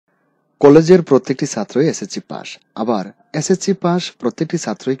কলেজের প্রত্যেকটি ছাত্রই SSC pass. আবার এসএসসি পাস প্রত্যেকটি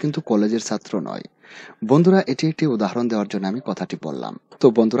ছাত্রই কিন্তু কলেজের ছাত্র নয়। বন্ধুরা, এটি একটি উদাহরণ দেওয়ার জন্য আমি কথাটি বললাম। তো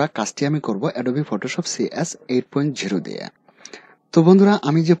বন্ধুরা, কাজটি আমি করব অ্যাডোবি ফটোশপ সিএস 8.0 দিয়ে। তো বন্ধুরা,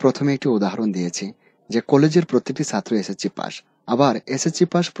 আমি যে প্রথমে একটি উদাহরণ দিয়েছি যে কলেজের প্রত্যেকটি ছাত্র এসএসসি পাস, আবার এসএসসি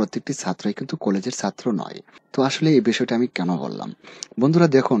পাস প্রত্যেকটি ছাত্রই কিন্তু কলেজের ছাত্র নয়। তো আসলে এই বিষয়টা আমি কেন বললাম? বন্ধুরা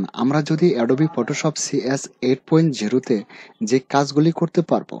দেখুন, আমরা যদি অ্যাডোবি ফটোশপ সিএস 8.0 তে যে কাজগুলি করতে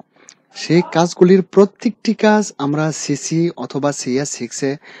পারবো, সেই কাজগুলির প্রত্যেকটি কাজ আমরা সিসি অথবা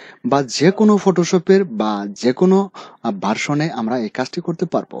CS6-এ বা যে কোনো ফটোশপের বা যে কোনো ভার্সনে আমরা এই কাজটি করতে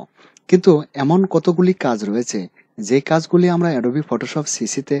পারবো। কিন্তু এমন কতগুলি কাজ রয়েছে যে কাজগুলি আমরা অ্যাডোবি ফটোশপ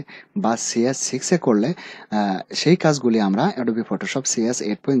সিসিতে বা CS6-এ করলে সেই কাজগুলি আমরা অ্যাডোবি ফটোশপ সিএস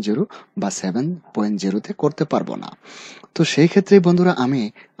 8.0 বা 7.0-তে করতে পারবো না। তো সেই ক্ষেত্রে বন্ধুরা, আমি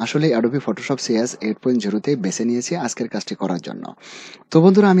আসলে অ্যাডোবি ফটোশপ সিএস 8.0-তে বেছে নিয়েছি আজকের কাজটি করার জন্য। তো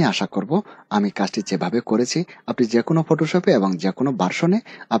বন্ধুরা, আমি আশা করব আমি কাজটি যেভাবে করেছি আপনি যে কোনো ফটোশপে এবং যে কোনো ভার্সনে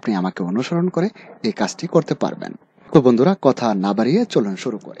আপনি আমাকে অনুসরণ করে এই কাজটি করতে পারবেন। তো বন্ধুরা, কথা না বাড়িয়ে চলুন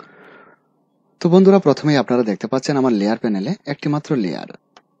শুরু করি। তো বন্ধুরা, প্রথমেই আপনারা দেখতে পাচ্ছেন আমার লেয়ার প্যানেলে একটি মাত্র লেয়ার,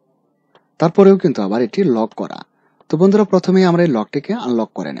 তারপরেও কিন্তু আবার এটি লক করা। তো বন্ধুরা, প্রথমেই আমরা এই লকটিকে আনলক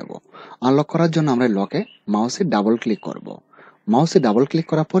করে নেব। আনলক করার জন্য আমরা লকে মাউসে ডাবল ক্লিক করব। মাউসে ডাবল ক্লিক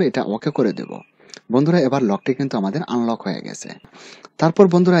করার পর এটা ওকে করে দেব। বন্ধুরা, এবার লকটি কিন্তু আমাদের আনলক হয়ে গেছে। তারপর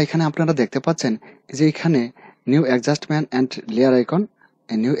বন্ধুরা, এখানে আপনারা দেখতে পাচ্ছেন যে এখানে new adjustment and layer icon,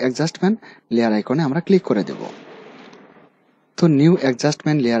 new adjustment layer আইকনে আমরা ক্লিক করে দেব। তো নিউ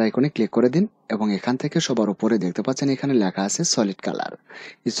অ্যাডজাস্টমেন্ট লেয়ার আইকনে ক্লিক করে দিন এবং এখান থেকে সবার উপরে দেখতে পাচ্ছেন এখানে লেখা আছে সলিড কালার।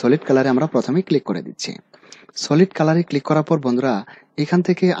 এই সলিড কালারে আমরা প্রথমে ক্লিক করে দিচ্ছি। সলিড কালারে ক্লিক করার পর বন্ধুরা, এখান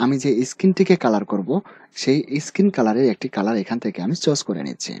থেকে আমি যে স্কিনটিকে কালার করব সেই স্কিন কালারের একটি কালার এখান থেকে আমি চয়েস করে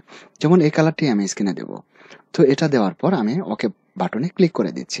নিচ্ছি। যেমন এই কালারটি আমি স্কিনে দেব। তো এটা দেওয়ার পর আমি ওকে বাটনে ক্লিক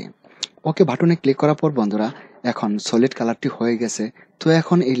করে দিচ্ছি। ওকে বাটনে ক্লিক করার পর বন্ধুরা, এখন সলিড কালারটি হয়ে গেছে। তো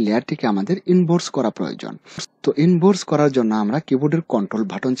এখন এই লেয়ারটিকে আমাদের ইনভোর্স করা প্রয়োজন। তো ইনভোর্স করার জন্য আমরা কিবোর্ডের কন্ট্রোল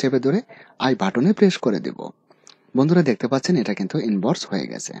বাটন চেপে ধরে আই বাটনে প্রেস করে দেব। বন্ধুরা, দেখতে পাচ্ছেন এটা কিন্তু ইনভোর্স হয়ে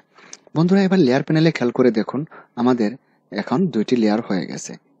গেছে। বন্ধুরা, এবার লেয়ার প্যানেলে খেয়াল করে দেখুন আমাদের এখন দুইটি লেয়ার হয়ে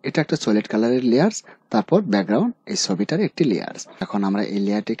গেছে। এটা একটা সলিড কালারের লেয়ার্স, তারপর ব্যাকগ্রাউন্ড এই ছবিটার একটি লেয়ার্স। এখন আমরা এই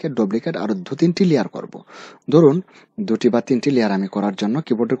লেয়ারটিকে ডুপ্লিকেট আরো 2-3টি লেয়ার করব। ধরুন 2টি বা 3টি লেয়ার আমি করার জন্য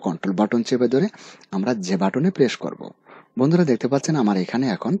কিবোর্ডের কন্ট্রোল বাটন চেপে ধরে আমরা যে বাটনে প্রেস করব। বন্ধুরা, দেখতে পাচ্ছেন আমার এখানে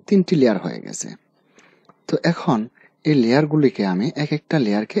এখন 3টি লেয়ার হয়ে গেছে। তো এখন এই লেয়ারগুলিকে আমি এক একটা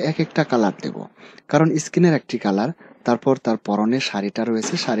লেয়ারকে এক একটা কালার দেব। কারণ স্কিনের একটি কালার, তারপর তার পরনে শাড়িটা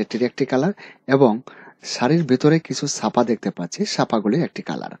রয়েছে, শাড়িটির একটি কালার, এবং শাড়ির ভেতরে কিছু ছাপা দেখতে পাচ্ছি, ছাপাগুলির একটি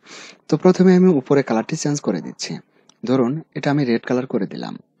কালার। তো প্রথমে আমি উপরে কালারটি চেঞ্জ করে দিচ্ছি। ধরুন এটা আমি রেড কালার করে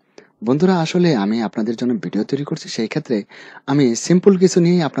দিলাম। বন্ধুরা, আসলে আমি আপনাদের জন্য ভিডিও তৈরি করছি, সেই ক্ষেত্রে আমি সিম্পল কিছু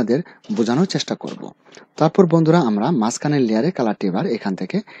নিয়ে আপনাদের বোঝানোর চেষ্টা করব। তারপর বন্ধুরা, আমরা মাঝখানের লেয়ারে কালারটি এবার এখান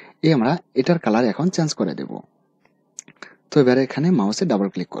থেকে আমরা এটার কালার এখন চেঞ্জ করে দেব। তো এবার এখানে মাউসে ডাবল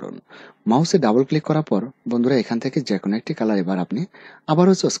ক্লিক করুন। মাউসে ডাবল ক্লিক করার পর বন্ধুরা, এখান থেকে যে কোনো একটি কালার এবার আপনি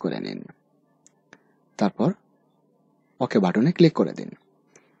আবারও চুজ করে নিন। তারপর ওকে বাটনে ক্লিক করে দিন।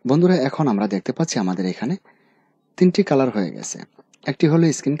 বন্ধুরা, এখন আমরা দেখতে পাচ্ছি আমাদের এখানে 3টি কালার হয়ে গেছে। একটি হলো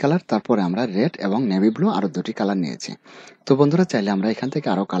স্কিন কালার, তারপরে আমরা রেড এবং নেভি ব্লু আরো 2টি কালার নিয়েছি। তো বন্ধুরা, চাইলে আমরা এখান থেকে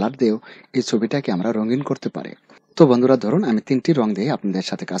আরো কালার দিয়েও এই ছবিটাকে আমরা রঙিন করতে পারি। তো বন্ধুরা, ধরুন আমি 3টি রং দিয়ে আপনাদের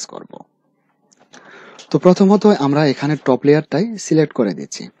সাথে কাজ করব। তো প্রথমত আমরা এখানে টপ লেয়ারটাই সিলেক্ট করে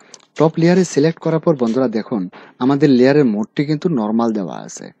দিচ্ছি। টপ লেয়ারে সিলেক্ট করার পর বন্ধুরা দেখুন আমাদের লেয়ারের মোডটি কিন্তু নরমাল দেওয়া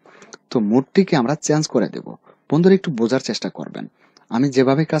আছে। তো মোডটিকে আমরা চেঞ্জ করে দেব। বন্ধুরা, একটু বোঝার চেষ্টা করবেন। আমি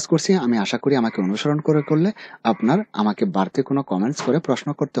যেভাবে কাজ করছি আমি আশা করি আমাকে অনুসরণ করে করলে আপনার আমাকে বাড়তি কোনো কমেন্টস করে প্রশ্ন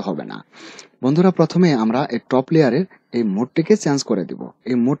করতে হবে না। বন্ধুরা, প্রথমে আমরা এই টপ লেয়ারের এই মোডটিকে চেঞ্জ করে দিব।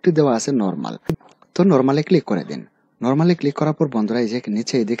 এই মোডটি দেওয়া আছে নরমাল। তো নরমালে ক্লিক করে দিন। নরমালে ক্লিক করার পর বন্ধুরা, এই যে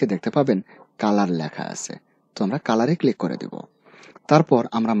নিচে এদিকে দেখতে পাবেন কালার লেখা আছে। তো আমরা কালারে ক্লিক করে দিব। তারপর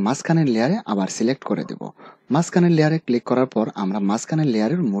আমরা মাঝখানের লেয়ারে আবার সিলেক্ট করে দেব। মাঝখানের লেয়ারে ক্লিক করার পর আমরা মাঝখানের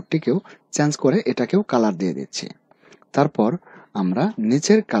লেয়ারের মোডটিকেও চেঞ্জ করে এটাকেও কালার দিয়ে দিচ্ছি। তারপর আমরা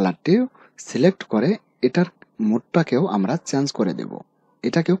নিচের কালারটিও সিলেক্ট করে এটার মোডটাকেও আমরা চেঞ্জ করে দেব।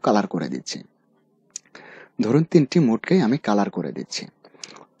 এটাকেও কালার করে দিচ্ছি। ধরুন 3টি মোডকেই আমি কালার করে দিচ্ছি।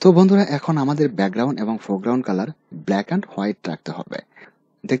 তো বন্ধুরা, এখন আমাদের ব্যাকগ্রাউন্ড এবং foreground colour black and white রাখতে হবে।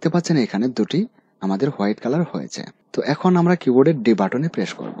 দেখতে পাচ্ছেন এখানে 2টি আমাদের হোয়াইট কালার হয়েছে। তো এখন আমরা কিবোর্ডের ডি বাটনে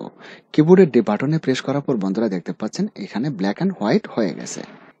প্রেস করব। কিবোর্ডের ডি বাটনে প্রেস করার পর বন্ধুরা দেখতে পাচ্ছেন এখানে ব্ল্যাক অ্যান্ড হোয়াইট হয়ে গেছে।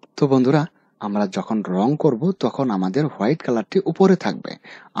 তো বন্ধুরা, আমরা যখন রং করব তখন আমাদের হোয়াইট কালারটি উপরে থাকবে।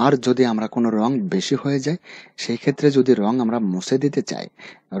 আর যদি আমরা কোনো রং বেশি হয়ে যায়, সেই ক্ষেত্রে যদি রং আমরা মুছে দিতে চাই,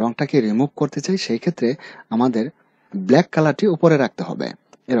 রংটাকে রিমুভ করতে চাই, সেই ক্ষেত্রে আমাদের ব্ল্যাক কালারটি উপরে রাখতে হবে।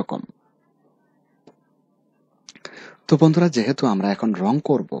 এরকম তো বন্ধুরা, যেহেতু আমরা এখন রং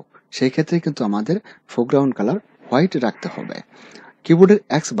করব, সেই ক্ষেত্রে কিন্তু আমাদের ফোরগ্রাউন্ড কালার হোয়াইট রাখতে হবে। কিবোর্ডের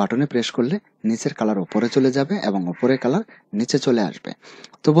এক্স বাটনে প্রেস করলে নিচের কালার উপরে চলে যাবে এবং উপরের কালার নিচে চলে আসবে।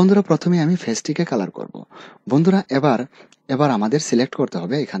 তো বন্ধুরা, প্রথমে আমি ফেসটিকে কালার করব। বন্ধুরা, এবার এবার আমাদের সিলেক্ট করতে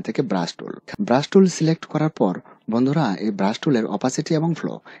হবে এখান থেকে ব্রাশ টুল। ব্রাশ টুল সিলেক্ট করার পর বন্ধুরা, এই ব্রাশ টুলের অপাসিটি এবং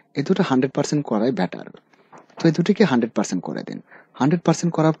ফ্লো এই দুটো 100% করাই বেটার। তো এই দুটিকে 100% করে দিন।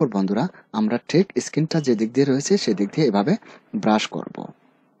 100% করার পর বন্ধুরা, আমরা ঠিক স্কিনটা যে দিক দিয়ে রয়েছে সেদিক দিয়ে এভাবে ব্রাশ করব।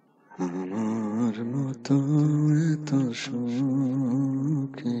 আমার মতো এত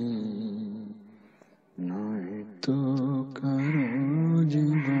সুখী নয় তো কারো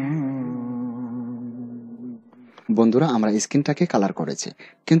জীবন। বন্ধুরা, আমরা স্কিনটাকে কালার করেছি,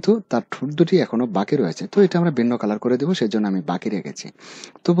 কিন্তু তার ঠোঁট দুটি এখনো বাকি রয়েছে। তো এটা আমরা ভিন্ন কালার করে দেবো, সেই জন্য আমি বাকি রেখেছি।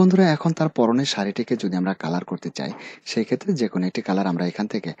 তো বন্ধুরা, এখন তার পরনের শাড়িটিকে যদি আমরা কালার করতে চাই, সেই ক্ষেত্রে যে কোনো একটি কালার আমরা এখান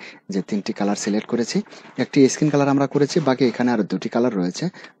থেকে যে 3টি কালার সিলেক্ট করেছি, একটি স্কিন কালার আমরা করেছি, বাকি এখানে আরো 2টি কালার রয়েছে।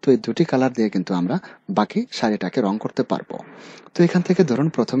 তো এই 2টি কালার দিয়ে কিন্তু আমরা বাকি শাড়িটাকে রং করতে পারবো। তো এখান থেকে ধরুন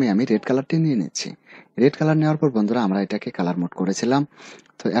প্রথমে আমি রেড কালারটি নিয়ে নিচ্ছি। রেড কালার নেওয়ার পর বন্ধুরা, আমরা এটাকে কালার মোড করেছিলাম।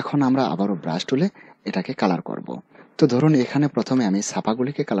 তো এখন আমরা আবারও ব্রাশ টুলে এটাকে কালার করব। তো ধরুন এখানে প্রথমে আমি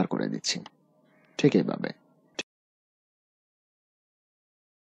ছাপাগুলিকে কালার করে দিচ্ছি, ঠিক এইভাবে।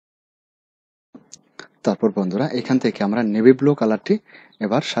 তারপর বন্ধুরা, এখান থেকে আমরা নেভি ব্লু কালারটি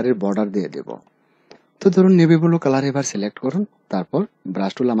এবার শাড়ির বর্ডার দিয়ে দেব। তো ধরুন নেভি ব্লু কালার এবার সিলেক্ট করুন। তারপর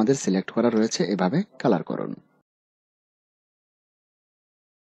ব্রাশ টুল আমাদের সিলেক্ট করা রয়েছে, এভাবে কালার করুন।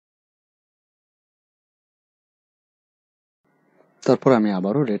 তারপর আমি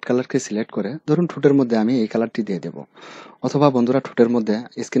আবারও রেড কালারকে সিলেক্ট করে ধরুন ঠোঁটের মধ্যে আমি এই কালারটি দিয়ে দেব। অথবা বন্ধুরা, ঠোঁটের মধ্যে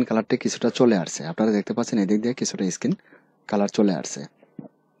স্কিন কালারটি কিছুটা চলে আসছে, আপনারা দেখতে পাচ্ছেন এদিক দিয়ে কিছুটা স্কিন কালার চলে আসছে।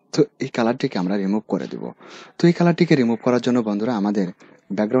 তো এই কালারটিকে আমরা রিমুভ করে দেব। তো এই কালারটিকে রিমুভ করার জন্য বন্ধুরা, আমাদের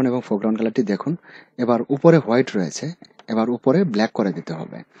ব্যাকগ্রাউন্ড এবং ফোরগ্রাউন্ড কালারটি দেখুন। এবার উপরে হোয়াইট রয়েছে, এবার উপরে ব্ল্যাক করে দিতে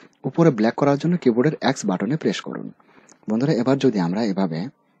হবে। উপরে ব্ল্যাক করার জন্য কিবোর্ডের এক্স বাটনে প্রেস করুন। বন্ধুরা, এবার যদি আমরা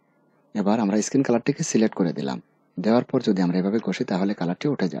এবার আমরা স্কিন কালারটিকে সিলেক্ট করে দিলাম। দেওয়ার পর যদি আমরা এভাবে ঘষি, তাহলে কালারটি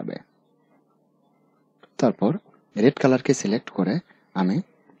উঠে যাবে। তারপর রেড কালারকে সিলেক্ট করে আমি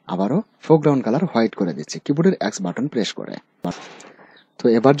আবারও ফোরগ্রাউন্ড কালার হোয়াইট করে দিচ্ছি কিবোর্ডের এক্স বাটন প্রেস করে। তো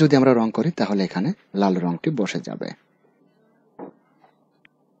এবার যদি আমরা রং করি, তাহলে এখানে লাল রংটি বসে যাবে।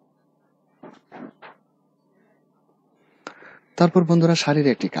 তারপর বন্ধুরা, শাড়ির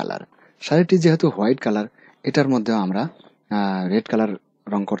একটি কালার, শাড়িটি যেহেতু হোয়াইট কালার, এটার মধ্যেও আমরা রেড কালার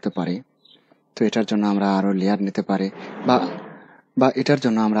রং করতে পারি। তো এটার জন্য আমরা আরো লেয়ার নিতে পারি, বা বা এটার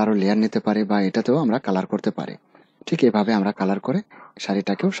জন্য আমরা আরো লেয়ার নিতে পারি, বা এটাতেও আমরা কালার করতে পারি। ঠিক এভাবে আমরা কালার করে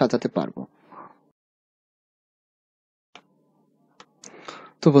শাড়িটাকেও সাজাতে পারবো।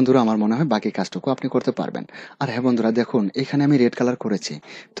 তো বন্ধুরা, আমার মনে হয় বাকি কাজটুকু আপনি করতে পারবেন। আর হ্যাঁ বন্ধুরা, দেখুন এখানে আমি রেড কালার করেছি।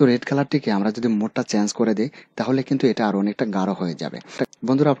 তো রেড কালারটিকে আমরা যদি মোডটা চেঞ্জ করে দিই, তাহলে কিন্তু এটা আরো অনেকটা গাঢ় হয়ে যাবে।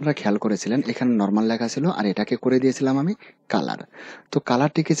 বন্ধুরা, আপনারা খেয়াল করেছিলেন এখানে নর্মাল লেখা ছিল, আর এটাকে করে দিয়েছিলাম আমি কালার। তো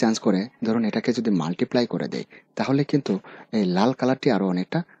কালারটিকে চেঞ্জ করে ধরুন এটাকে যদি মাল্টিপ্লাই করে দেই, তাহলে কিন্তু এই লাল কালারটি আরো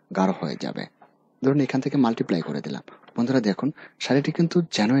অনেকটা গাঢ় হয়ে যাবে। ধরুন এখান থেকে মাল্টিপ্লাই করে দিলাম। বন্ধুরা দেখুন, শাড়িটি কিন্তু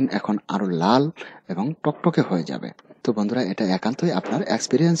জেনুইন এখন আরো লাল এবং টকটকে হয়ে যাবে। তো বন্ধুরা, এটা একান্তই আপনার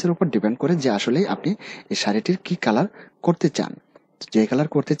এক্সপিরিয়েন্সের উপর ডিপেন্ড করে যে আসলে আপনি এই শাড়িটির কি কালার করতে চান। যে কালার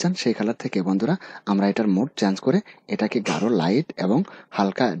করতে চান সেই কালার থেকে বন্ধুরা, আমরা এটার মোড চেঞ্জ করে এটাকে গাঢ়, লাইট এবং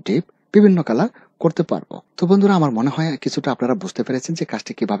হালকা ডিপ বিভিন্ন কালার করতে পারবো। তো বন্ধুরা, আমার মনে হয় কিছুটা আপনারা বুঝতে পেরেছেন যে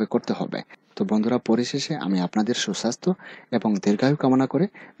কাজটি কিভাবে করতে হবে। তো বন্ধুরা, পরিশেষে আমি আপনাদের সুস্বাস্থ্য এবং দীর্ঘায়ু কামনা করে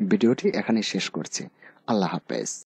ভিডিওটি এখানে শেষ করছি। আল্লাহ হাফেজ।